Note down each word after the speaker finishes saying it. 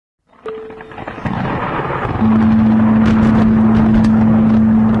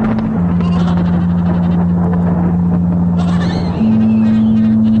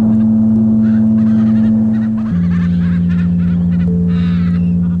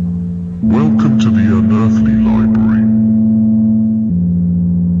Welcome to the Unearthly Library,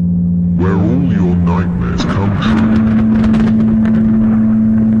 where all your nightmares come true.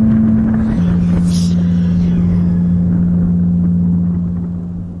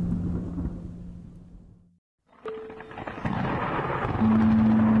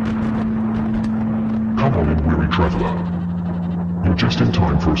 Come on in, weary traveler. You're just in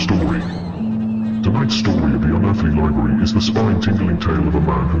time for a story. Tonight's story of the Unearthly Library is the spine-tingling tale of a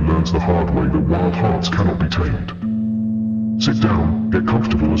man who learns the hard way that wild hearts cannot be tamed. Sit down, get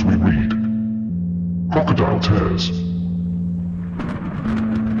comfortable as we read. Crocodile Tears.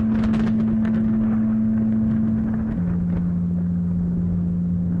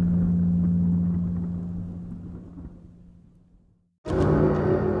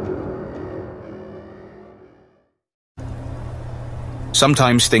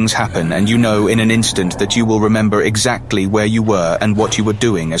 Sometimes things happen and you know in an instant that you will remember exactly where you were and what you were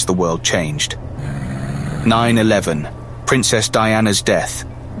doing as the world changed. 9/11, Princess Diana's death,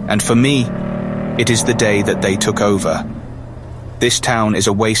 and for me, it is the day that they took over. This town is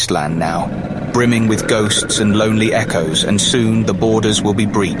a wasteland now, brimming with ghosts and lonely echoes, and soon the borders will be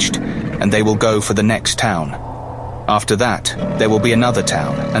breached, and they will go for the next town. After that, there will be another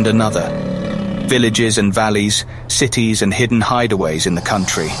town and another. Villages and valleys, cities and hidden hideaways in the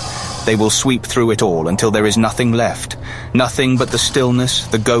country. They will sweep through it all until there is nothing left, nothing but the stillness,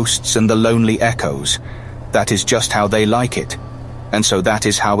 the ghosts and the lonely echoes. That is just how they like it, and so that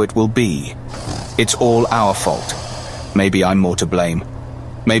is how it will be. It's all our fault. Maybe I'm more to blame.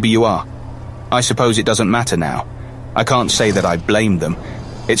 Maybe you are. I suppose it doesn't matter now. I can't say that I blame them.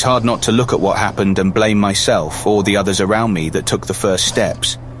 It's hard not to look at what happened and blame myself or the others around me that took the first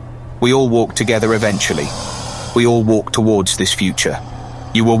steps. We all walked together eventually. We all walked towards this future.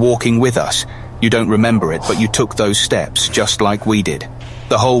 You were walking with us. You don't remember it, but you took those steps just like we did.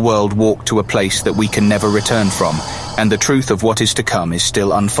 The whole world walked to a place that we can never return from, and the truth of what is to come is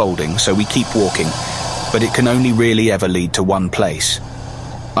still unfolding, so we keep walking. But it can only really ever lead to one place.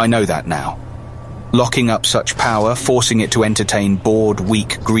 I know that now. Locking up such power, forcing it to entertain bored,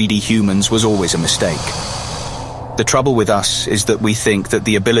 weak, greedy humans was always a mistake. The trouble with us is that we think that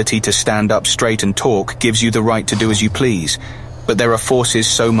the ability to stand up straight and talk gives you the right to do as you please, but there are forces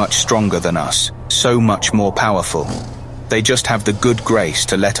so much stronger than us, so much more powerful. They just have the good grace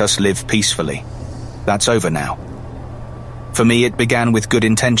to let us live peacefully. That's over now. For me, it began with good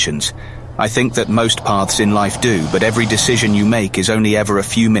intentions. I think that most paths in life do, but every decision you make is only ever a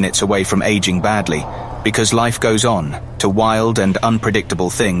few minutes away from aging badly, because life goes on to wild and unpredictable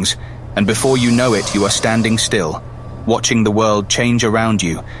things, and before you know it, you are standing still, watching the world change around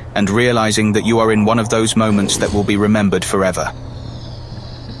you and realizing that you are in one of those moments that will be remembered forever.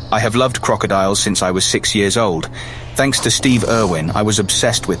 I have loved crocodiles since I was 6 years old. Thanks to Steve Irwin, I was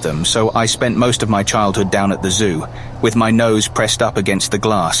obsessed with them, so I spent most of my childhood down at the zoo, with my nose pressed up against the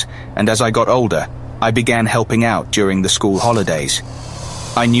glass, and as I got older, I began helping out during the school holidays.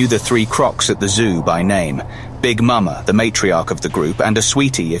 I knew the 3 crocs at the zoo by name: Big Mama, the matriarch of the group, and a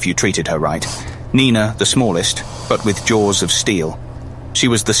sweetie if you treated her right. Nina, the smallest, but with jaws of steel. She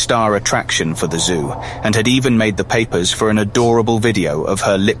was the star attraction for the zoo, and had even made the papers for an adorable video of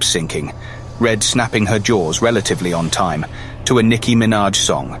her lip-syncing, Red snapping her jaws relatively on time, to a Nicki Minaj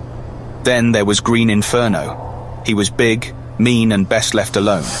song. Then there was Green Inferno. He was big, mean, and best left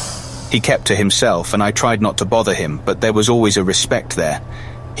alone. He kept to himself, and I tried not to bother him, but there was always a respect there.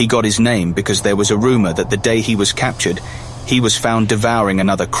 He got his name because there was a rumor that the day he was captured, he was found devouring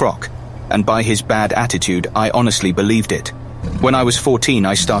another croc, and by his bad attitude, I honestly believed it. When I was 14,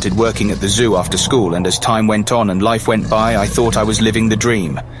 I started working at the zoo after school, and as time went on and life went by, I thought I was living the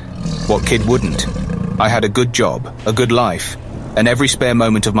dream. What kid wouldn't? I had a good job, a good life, and every spare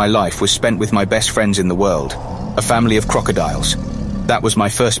moment of my life was spent with my best friends in the world, a family of crocodiles. That was my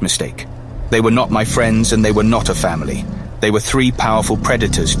first mistake. They were not my friends, and they were not a family. They were 3 powerful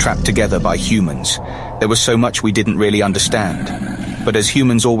predators trapped together by humans. There was so much we didn't really understand. But as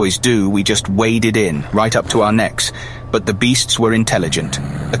humans always do, we just waded in, right up to our necks. But the beasts were intelligent,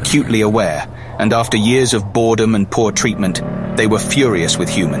 acutely aware, and after years of boredom and poor treatment, they were furious with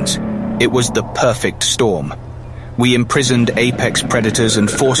humans. It was the perfect storm. We imprisoned apex predators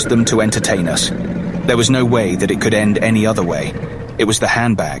and forced them to entertain us. There was no way that it could end any other way. It was the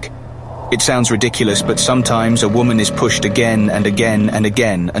handbag. It sounds ridiculous, but sometimes a woman is pushed again and again and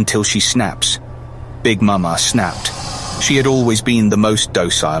again until she snaps. Big Mama snapped. She had always been the most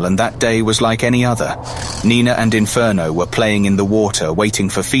docile, and that day was like any other. Nina and Inferno were playing in the water, waiting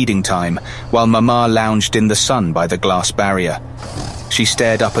for feeding time, while Mama lounged in the sun by the glass barrier. She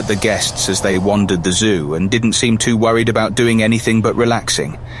stared up at the guests as they wandered the zoo and didn't seem too worried about doing anything but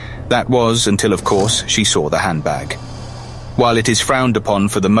relaxing. That was until, of course, she saw the handbag. While it is frowned upon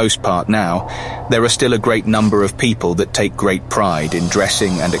for the most part now, there are still a great number of people that take great pride in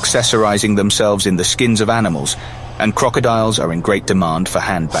dressing and accessorizing themselves in the skins of animals, and crocodiles are in great demand for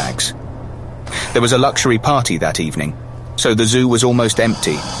handbags. There was a luxury party that evening, so the zoo was almost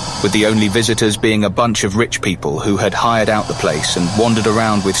empty, with the only visitors being a bunch of rich people who had hired out the place and wandered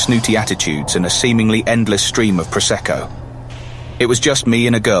around with snooty attitudes and a seemingly endless stream of Prosecco. It was just me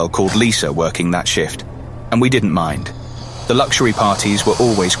and a girl called Lisa working that shift, and we didn't mind. The luxury parties were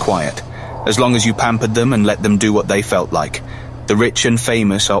always quiet, as long as you pampered them and let them do what they felt like. The rich and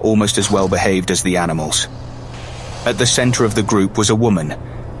famous are almost as well behaved as the animals. At the center of the group was a woman,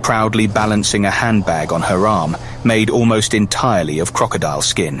 proudly balancing a handbag on her arm, made almost entirely of crocodile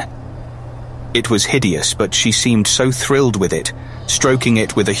skin. It was hideous, but she seemed so thrilled with it, stroking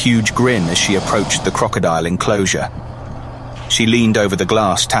it with a huge grin as she approached the crocodile enclosure. She leaned over the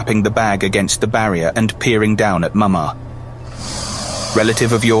glass, tapping the bag against the barrier and peering down at Mama.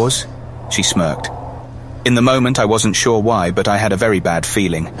 "Relative of yours?" she smirked. In the moment I wasn't sure why, but I had a very bad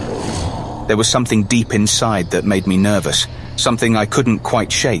feeling. There was something deep inside that made me nervous, something I couldn't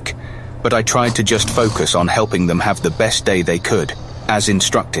quite shake, but I tried to just focus on helping them have the best day they could, as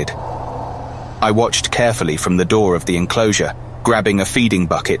instructed. I watched carefully from the door of the enclosure, grabbing a feeding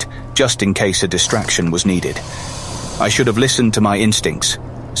bucket, just in case a distraction was needed. I should have listened to my instincts.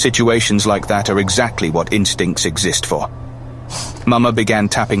 Situations like that are exactly what instincts exist for. Mama began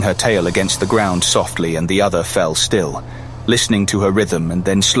tapping her tail against the ground softly, and the other fell still, listening to her rhythm and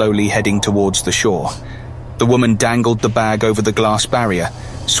then slowly heading towards the shore. The woman dangled the bag over the glass barrier,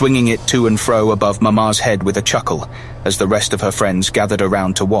 swinging it to and fro above Mama's head with a chuckle, as the rest of her friends gathered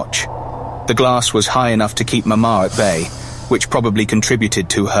around to watch. The glass was high enough to keep Mama at bay, which probably contributed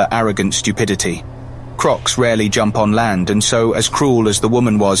to her arrogant stupidity. Crocs rarely jump on land, and so, as cruel as the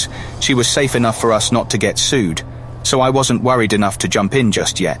woman was, she was safe enough for us not to get sued, so I wasn't worried enough to jump in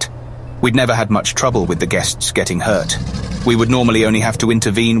just yet. We'd never had much trouble with the guests getting hurt. We would normally only have to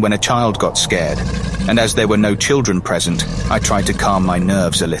intervene when a child got scared, and as there were no children present, I tried to calm my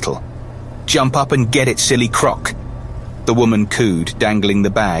nerves a little. "Jump up and get it, silly croc!" The woman cooed, dangling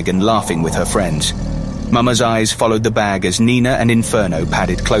the bag and laughing with her friends. Mama's eyes followed the bag as Nina and Inferno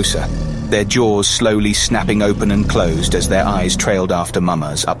padded closer, their jaws slowly snapping open and closed as their eyes trailed after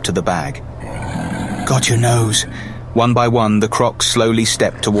Mama's up to the bag. "Got your nose." One by one, the crocs slowly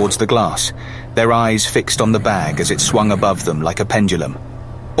stepped towards the glass, their eyes fixed on the bag as it swung above them like a pendulum.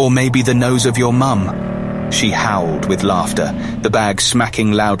 "Or maybe the nose of your mum." She howled with laughter, the bag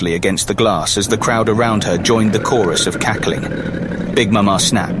smacking loudly against the glass as the crowd around her joined the chorus of cackling. Big Mama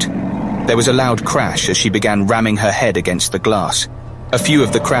snapped. There was a loud crash as she began ramming her head against the glass. A few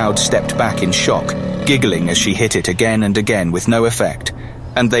of the crowd stepped back in shock, giggling as she hit it again and again with no effect,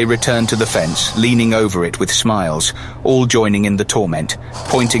 and they returned to the fence, leaning over it with smiles, all joining in the torment,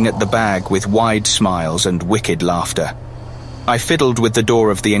 pointing at the bag with wide smiles and wicked laughter. I fiddled with the door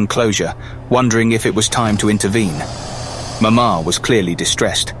of the enclosure, wondering if it was time to intervene. Mama was clearly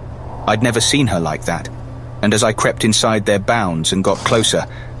distressed. I'd never seen her like that, and as I crept inside their bounds and got closer,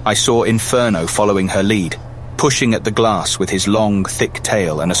 I saw Inferno following her lead, pushing at the glass with his long, thick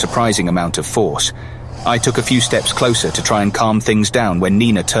tail and a surprising amount of force. I took a few steps closer to try and calm things down when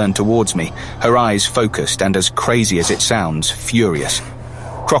Nina turned towards me, her eyes focused and, as crazy as it sounds, furious.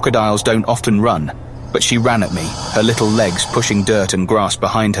 Crocodiles don't often run, but she ran at me, her little legs pushing dirt and grass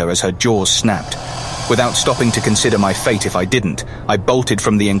behind her as her jaws snapped. Without stopping to consider my fate if I didn't, I bolted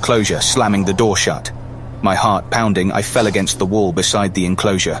from the enclosure, slamming the door shut. My heart pounding, I fell against the wall beside the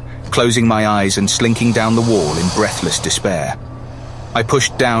enclosure, closing my eyes and slinking down the wall in breathless despair. I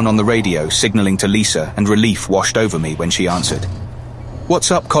pushed down on the radio, signaling to Lisa, and relief washed over me when she answered.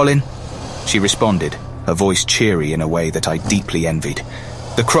 "What's up, Colin?" She responded, her voice cheery in a way that I deeply envied.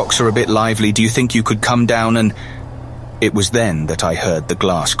 "The crocs are a bit lively. Do you think you could come down and—" It was then that I heard the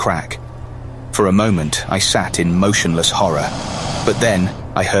glass crack. For a moment, I sat in motionless horror, but then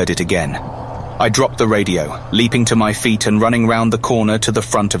I heard it again. I dropped the radio, leaping to my feet and running round the corner to the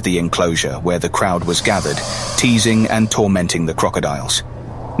front of the enclosure where the crowd was gathered, teasing and tormenting the crocodiles.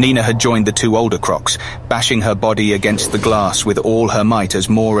 Nina had joined the two older crocs, bashing her body against the glass with all her might as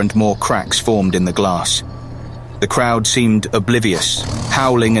more and more cracks formed in the glass. The crowd seemed oblivious,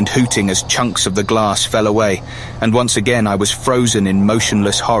 howling and hooting as chunks of the glass fell away, and once again I was frozen in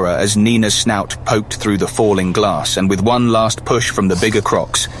motionless horror as Nina's snout poked through the falling glass, and with one last push from the bigger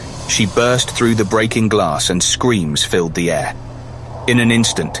crocs, she burst through the breaking glass and screams filled the air. In an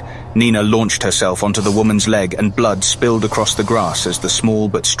instant, Nina launched herself onto the woman's leg and blood spilled across the grass as the small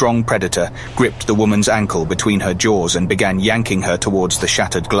but strong predator gripped the woman's ankle between her jaws and began yanking her towards the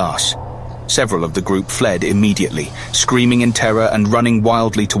shattered glass. Several of the group fled immediately, screaming in terror and running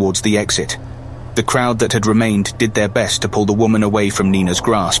wildly towards the exit. The crowd that had remained did their best to pull the woman away from Nina's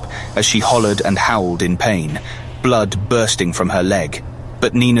grasp as she hollered and howled in pain, blood bursting from her leg.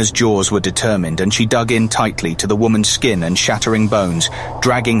 But Nina's jaws were determined and she dug in tightly to the woman's skin and shattering bones,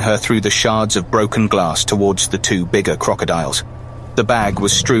 dragging her through the shards of broken glass towards the two bigger crocodiles. The bag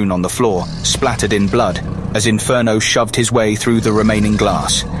was strewn on the floor, splattered in blood, as Inferno shoved his way through the remaining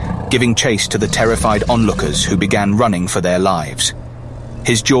glass, giving chase to the terrified onlookers who began running for their lives.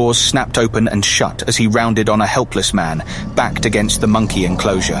 His jaws snapped open and shut as he rounded on a helpless man, backed against the monkey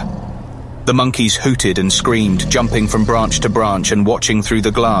enclosure. The monkeys hooted and screamed, jumping from branch to branch and watching through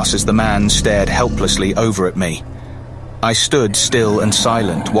the glass as the man stared helplessly over at me. I stood still and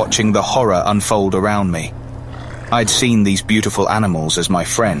silent, watching the horror unfold around me. I'd seen these beautiful animals as my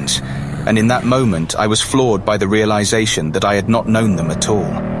friends, and in that moment I was floored by the realization that I had not known them at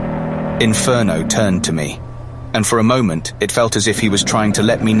all. Inferno turned to me, and for a moment it felt as if he was trying to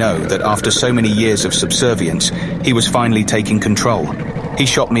let me know that after so many years of subservience, he was finally taking control. He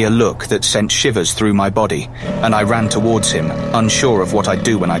shot me a look that sent shivers through my body, and I ran towards him, unsure of what I'd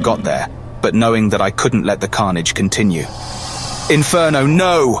do when I got there, but knowing that I couldn't let the carnage continue. "Inferno,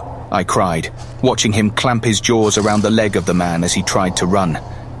 no!" I cried, watching him clamp his jaws around the leg of the man as he tried to run.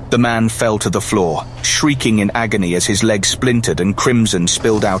 The man fell to the floor, shrieking in agony as his leg splintered and crimson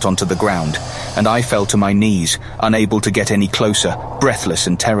spilled out onto the ground, and I fell to my knees, unable to get any closer, breathless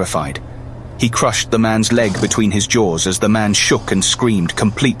and terrified. He crushed the man's leg between his jaws as the man shook and screamed,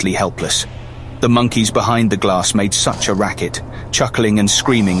 completely helpless. The monkeys behind the glass made such a racket, chuckling and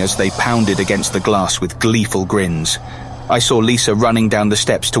screaming as they pounded against the glass with gleeful grins. I saw Lisa running down the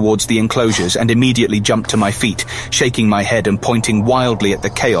steps towards the enclosures and immediately jumped to my feet, shaking my head and pointing wildly at the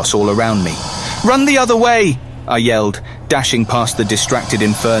chaos all around me. "Run the other way!" I yelled, dashing past the distracted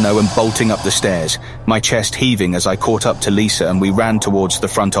Inferno and bolting up the stairs, my chest heaving as I caught up to Lisa and we ran towards the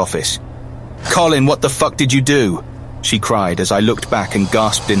front office. "Colin, what the fuck did you do?" she cried as I looked back and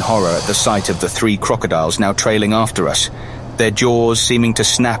gasped in horror at the sight of the three crocodiles now trailing after us, their jaws seeming to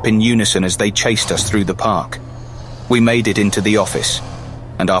snap in unison as they chased us through the park. We made it into the office,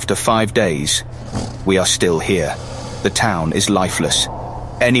 and after 5 days, we are still here. The town is lifeless.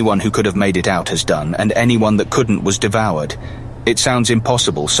 Anyone who could have made it out has done, and anyone that couldn't was devoured. It sounds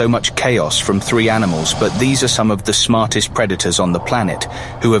impossible, so much chaos from 3 animals, but these are some of the smartest predators on the planet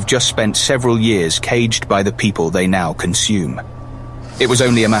who have just spent several years caged by the people they now consume. It was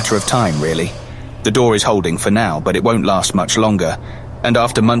only a matter of time, really. The door is holding for now, but it won't last much longer, and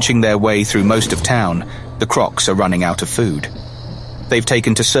after munching their way through most of town, the crocs are running out of food. They've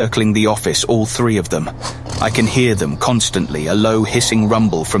taken to circling the office, all 3 of them. I can hear them constantly, a low hissing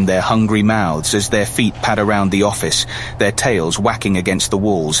rumble from their hungry mouths as their feet pad around the office, their tails whacking against the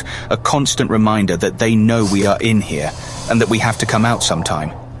walls, a constant reminder that they know we are in here and that we have to come out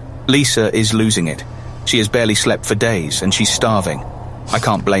sometime. Lisa is losing it. She has barely slept for days and she's starving. I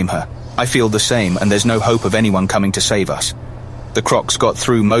can't blame her. I feel the same, and there's no hope of anyone coming to save us. The crocs got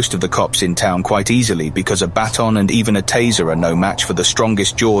through most of the cops in town quite easily because a baton and even a taser are no match for the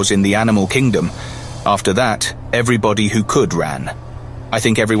strongest jaws in the animal kingdom. After that, everybody who could ran. I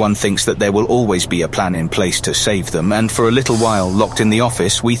think everyone thinks that there will always be a plan in place to save them, and for a little while, locked in the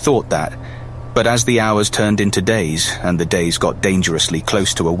office, we thought that. But as the hours turned into days, and the days got dangerously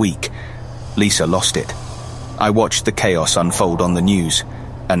close to a week, Lisa lost it. I watched the chaos unfold on the news,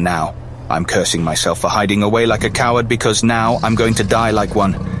 and now I'm cursing myself for hiding away like a coward because now I'm going to die like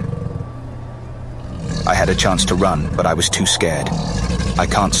one. I had a chance to run, but I was too scared. I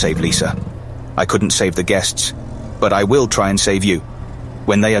can't save Lisa. I couldn't save the guests, but I will try and save you.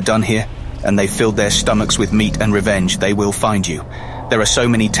 When they are done here, and they've filled their stomachs with meat and revenge, they will find you. There are so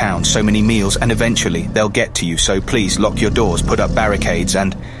many towns, so many meals, and eventually they'll get to you, so please lock your doors, put up barricades,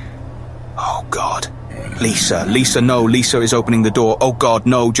 and... Oh God. Lisa, no, Lisa is opening the door. Oh God,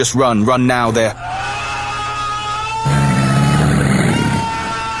 no, just run now, there.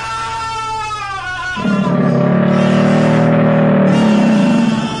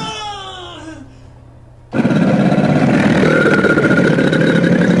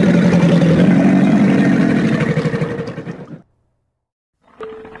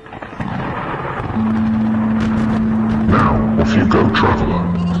 Now, off you go, traveler.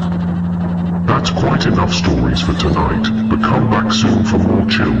 That's quite enough stories for tonight, but come back soon for more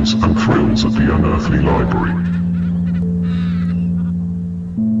chills and thrills at the Unearthly Library.